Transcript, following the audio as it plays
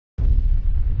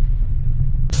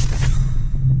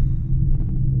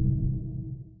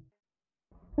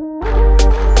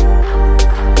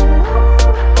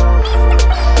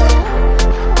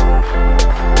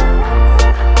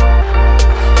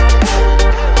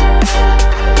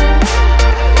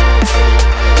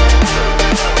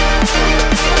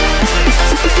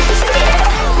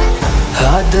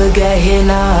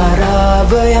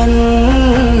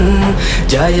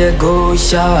Jaya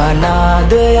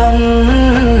Goshanaadayan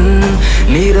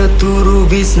Niraturu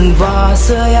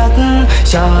Viswasayat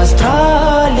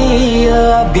Sastralaya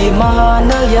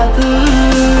Abhimanayat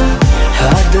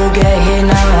Hada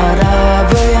Gehena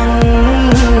Ravayan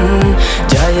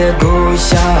Jaya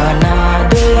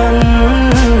Goshanaadayan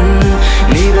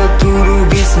Niraturu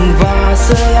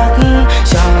Viswasayat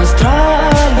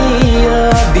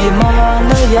Sastralaya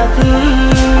Abhimanayat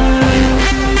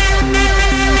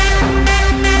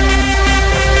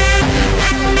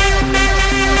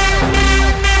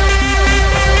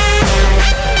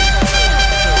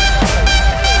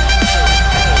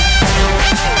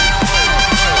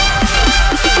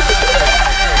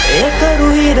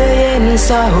Ekaruhirayen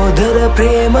sahodara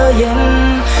premayen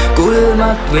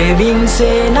kulmak vemin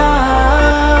sena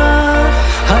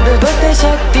hadavate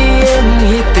shaktiyen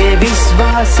hite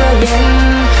viswasayen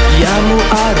yamu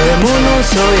aramunu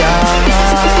soya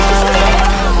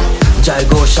Jai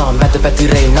Ghosham වැද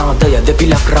පැතිරේ නාදය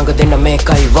දෙපිලක් රඟ දෙන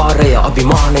මේකයි වාරය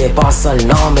අභිමානය පාසල්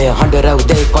නාමය හඬරැව්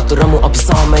දෙයි පතුරමු අපි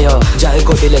සාමය ජය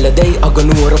කොටිලෙල දෙයි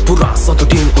අගනුවර පුරා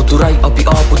සතුටින් උතුරයි අපි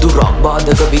ආපු දුරා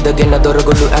බාධක විදගෙන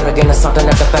දොරගොළු ඇරගෙන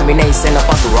සටනට පැමිණෙයි සෙන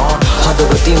පතුරා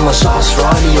හදවතින්ම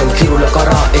ශාස්ත්‍රාලියන් කිරුල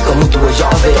කරා එක මුතුව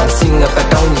යාවයන් සිංහ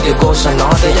පැටවුන්ගේ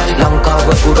ഘോഷනාදය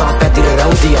ලංකාව පුරා පැතිර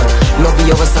රැව්දියන්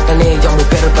නොබියව සටනේ යමු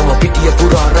පෙරටම පිටිය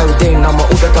පුරා රැව් දෙයි නම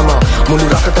උඩටම මුළු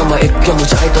රටටම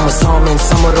එක්යමු ජයතම Samen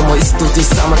samarama istuti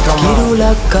samatama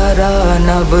Kirulak kara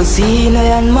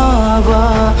navasinayan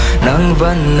mawa Nang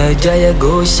vanna Jaya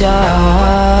Ghosha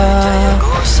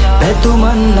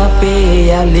Petuman ape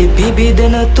yali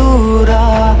pibidana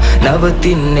tura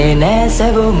Navatinne nෑ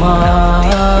සැවමා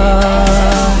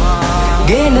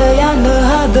ගෙන යන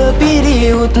හද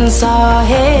පිරි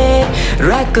උත්සාහේ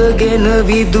රැකගෙන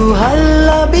විදුහල්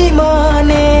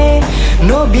අභිමානේ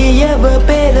නොබියව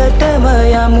පෙරටම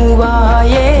යමු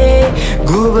වායේ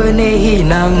ගුවනෙහි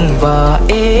නංවා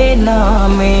ඒ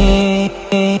නාමේ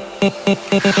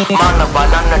මන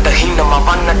බලන්නට හින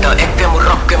මවන්නට එක්වෙමු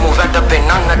රොක්වෙමු වැඩ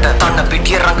පෙන්නන්නට තන්න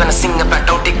පිටිය රඟන සිංහ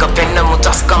පැටව් ටික පෙන්නමු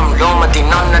ජස්කම් ලෝම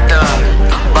දිනන්නට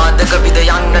බාධක විද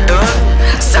යන්නට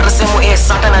සැරසෙමු ඒ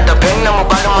සටනට පෙන්නමු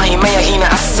බලම හිමය හින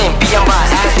අස්සෙන් පියඹා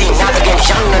ඈතින් නාදගෙන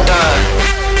යන්නට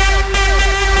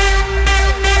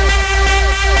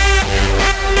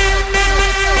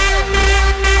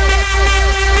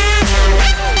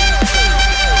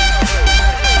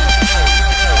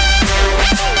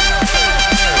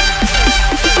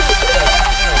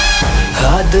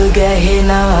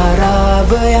Gehena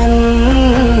Ravayan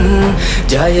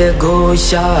Jaya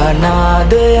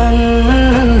Goshanaadayan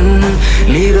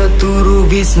Niraturu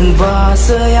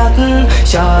Viswasayat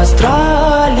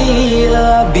Sastralaya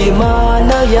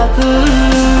Abhimanayat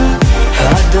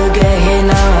Hada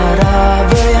Gehena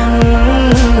Ravayan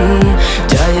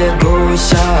Jaya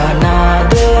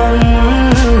Goshanaadayan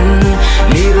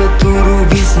Niraturu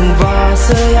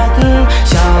Viswasayat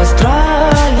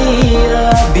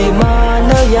Sastralaya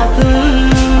Abhimanayat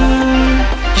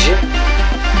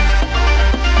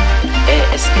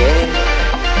ASK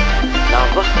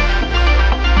Nava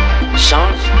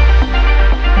Sean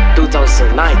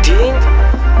 2019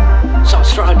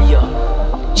 Australia